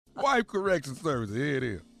Wife correction services. Here it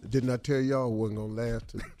is. Didn't I tell y'all it wasn't going to last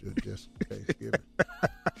to just Thanksgiving?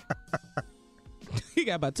 He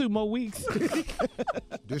got about 2 more weeks.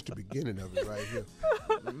 This the beginning of it right here.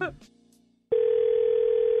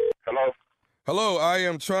 Hello? Hello, I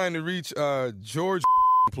am trying to reach George,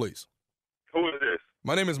 please. Who is this?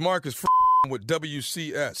 My name is Marcus with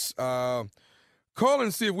WCS. Call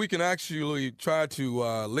and see if we can actually try to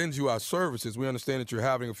lend you our services. We understand that you're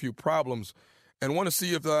having a few problems and want to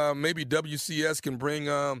see if maybe WCS can bring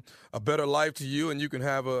a better life to you and you can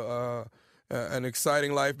have an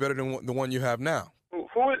exciting life better than the one you have now.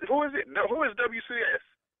 Who is it? Who is WCS?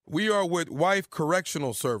 We are with Wife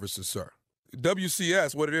Correctional Services, sir.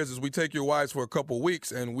 WCS, what it is we take your wives for a couple of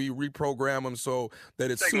weeks and we reprogram them so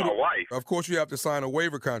that it's Take my wife? Of course, you have to sign a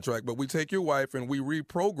waiver contract, but we take your wife and we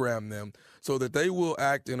reprogram them so that they will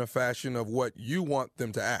act in a fashion of what you want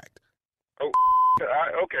them to act. Oh,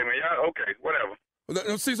 okay, man. Okay, whatever.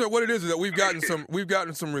 Well, see, sir, what it is that we've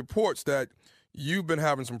gotten some reports that you've been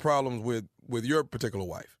having some problems with your particular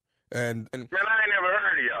wife, and man, I ain't never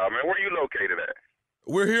heard of y'all, man. Where you located at?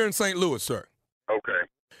 We're here in St. Louis, sir. Okay.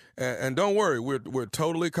 And don't worry, we're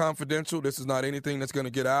totally confidential. This is not anything that's going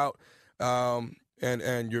to get out.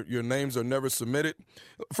 And your names are never submitted.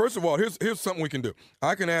 First of all, here's something we can do.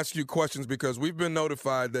 I can ask you questions because we've been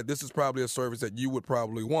notified that this is probably a service that you would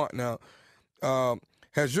probably want. Now,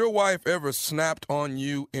 has your wife ever snapped on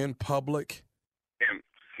you in public? And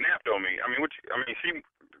snapped on me?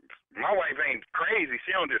 My wife ain't crazy.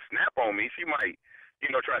 She don't just snap on me. She might,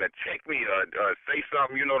 try to check me or say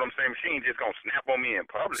something. You know what I'm saying? She ain't just gonna snap on me in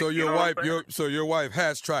public. So your wife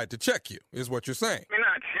has tried to check you, is what you're saying? I mean,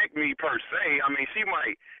 not check me per se. I mean, she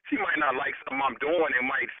might not like something I'm doing and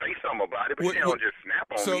might say something about it, but she don't just snap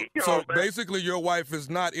on me. So basically, your wife is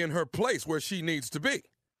not in her place where she needs to be.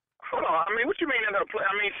 Hold on. I mean, what you mean in her place?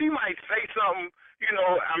 I mean, she might say something.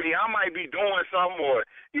 I might be doing something or,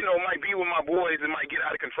 might be with my boys and might get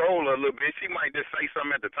out of control a little bit. She might just say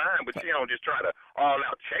something at the time, but she don't just try to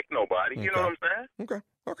all-out check nobody. Okay. You know what I'm saying?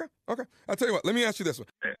 Okay. I'll tell you what. Let me ask you this one.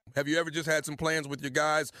 Yeah. Have you ever just had some plans with your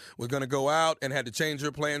guys, was going to go out and had to change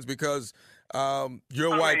your plans because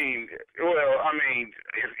your wife... If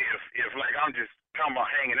like I'm just talking about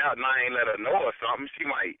hanging out and I ain't let her know or something, she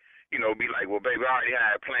might... be like, well, baby, I already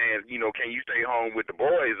had plans. Can you stay home with the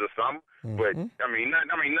boys or something? Mm-hmm. But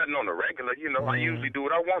nothing on the regular. I usually do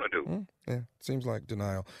what I want to do. Mm-hmm. Yeah, seems like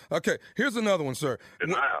denial. Okay, here's another one, sir.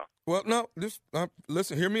 Denial. Well, no,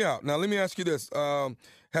 listen, hear me out. Now, let me ask you this: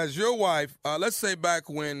 has your wife, let's say back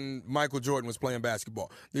when Michael Jordan was playing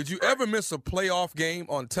basketball, did you ever miss a playoff game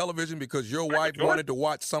on television because your wife wanted to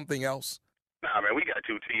watch something else? Nah, man, we got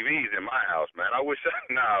 2 TVs in my house, man. I wish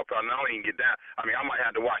probably I don't even get down. I mean, I might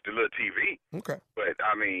have to watch the little TV. Okay. But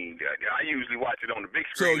I usually watch it on the big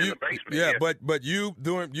screen in the basement. Yeah, but you've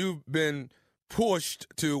been pushed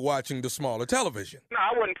to watching the smaller television. No,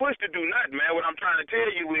 I wasn't pushed to do nothing, man. What I'm trying to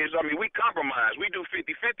tell you is, we compromise. We do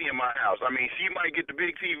 50-50 in my house. I mean, she might get the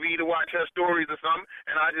big TV to watch her stories or something,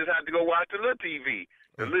 and I just have to go watch the little TV.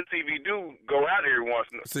 The little TV do go out every once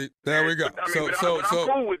in a while. See, there we go. I'm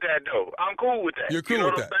cool with that, though. I'm cool with that. You're cool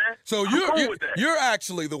with that. So you're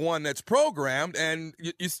actually the one that's programmed, and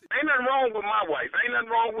you ain't nothing wrong with my wife. Ain't nothing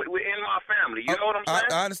wrong with in my family. You know what I'm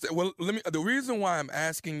saying? I understand. Well, the reason why I'm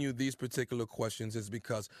asking you these particular questions is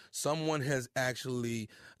because someone has actually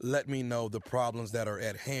let me know the problems that are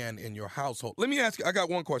at hand in your household. Let me ask you. I got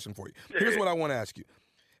one question for you. Here's what I want to ask you: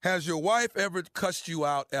 has your wife ever cussed you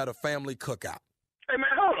out at a family cookout? Hey, man,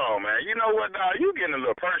 hold on, man. You know what, dog? You getting a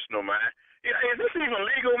little personal, man. Is this even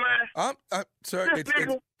legal, man? Sir,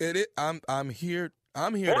 I'm here.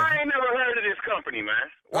 I'm here. Well, I ain't never heard of this company, man.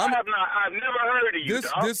 I've never heard of you,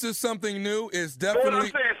 dog. This is something new. It's Well,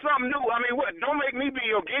 definitely... I'm saying something new. I mean, what? Don't make me be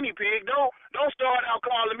your guinea pig. Don't start out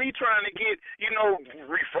calling me trying to get,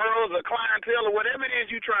 referrals or clientele or whatever it is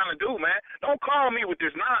you trying to do, man. Don't call me with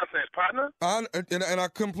this nonsense, partner. And I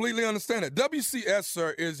completely understand it. WCS,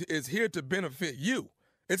 sir, is here to benefit you.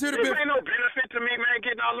 It's here to benefit. Ain't no benefit to me, man,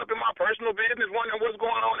 getting all up in my personal business, wondering what's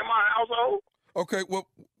going on in my household. Okay, well,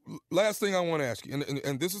 last thing I want to ask you,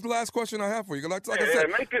 and this is the last question I have for you. Like I make said,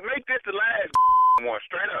 this the last one,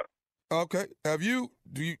 straight up. Okay.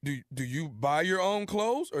 Do you buy your own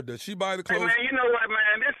clothes, or does she buy the clothes? Hey, man, you know what,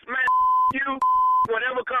 man?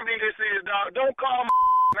 Whatever company this is, dog, don't call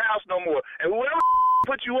my house no more. And whoever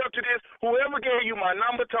put you up to this, whoever gave you my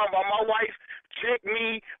number, talking about my wife, checked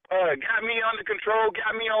me, got me under control,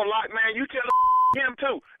 got me on lock, man, you tell him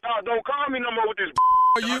too. Don't call me no more with this.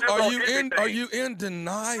 Are you in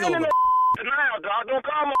denial? No, denial, dog. Don't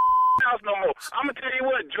call my house no more. I'm gonna tell you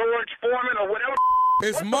what, George Foreman or whatever.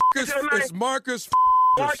 It's Marcus. It's Marcus.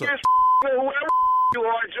 Marcus, whoever you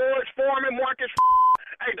are, George Foreman, Marcus.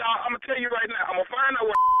 Hey, dog, I'm going to tell you right now. I'm going to find out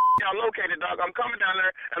where y'all located, dog. I'm coming down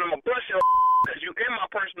there, and I'm going to bust your because you in my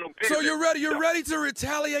personal business. So you're ready to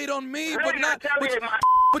retaliate on me, but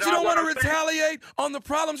you don't want to retaliate on the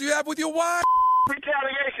problems you have with your wife?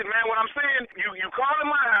 Retaliation, man. What I'm saying, you calling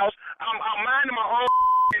my house, I'm minding my own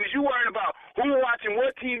and you worrying about who watching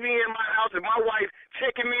what TV in my house and my wife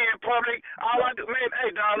checking me in public. All I do, man,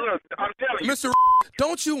 hey, dog, look, I'm telling you. Mr.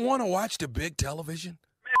 Don't you want to watch the big television?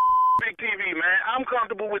 Big TV, man. I'm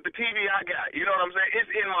comfortable with the TV I got. You know what I'm saying? It's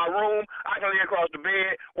in my room. I can lay across the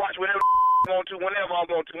bed, watch whatever I want to, whenever I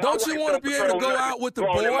want to. Don't you want to be able to go out with the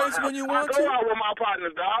boys when you want to? I go out with my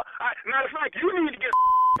partners, dog. Matter of fact, you need to get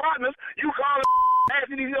partners. You calling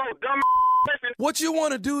asking these old dumb questions. What you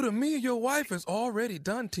want to do to me, your wife has already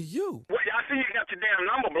done to you. Well, I see you got your damn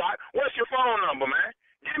number blocked. What's your phone number, man?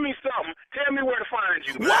 Give me something. Tell me where to find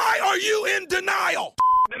you, man. Why are you in denial?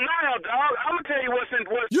 Denial, dog. I'm going to tell you what's in.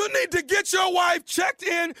 You need to get your wife checked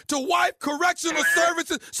in to Wife Correctional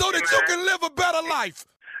Services so that you can live a better life.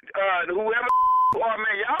 Whoever you are,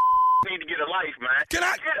 man, y'all need to get a life, man. Can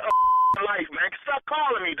I get a life, man? Stop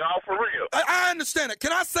calling me, dog, for real. I understand it.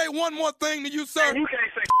 Can I say one more thing to you, sir? Man, you can't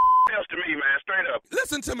say else to me, man, straight up.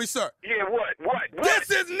 Listen to me, sir. Yeah, what? This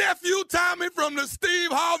is Nephew Tommy from the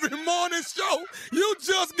Steve Harvey Morning Show. You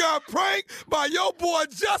just got pranked by your boy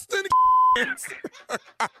Justin. You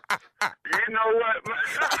know what, man?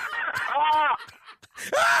 Oh,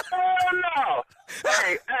 no.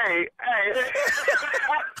 Hey.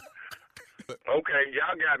 Okay,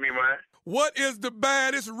 y'all got me, man. What is the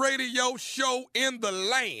baddest radio show in the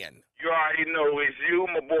land? You already know it's you,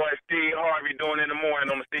 my boy Steve Harvey, doing in the morning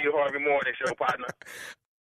on the Steve Harvey Morning Show, partner.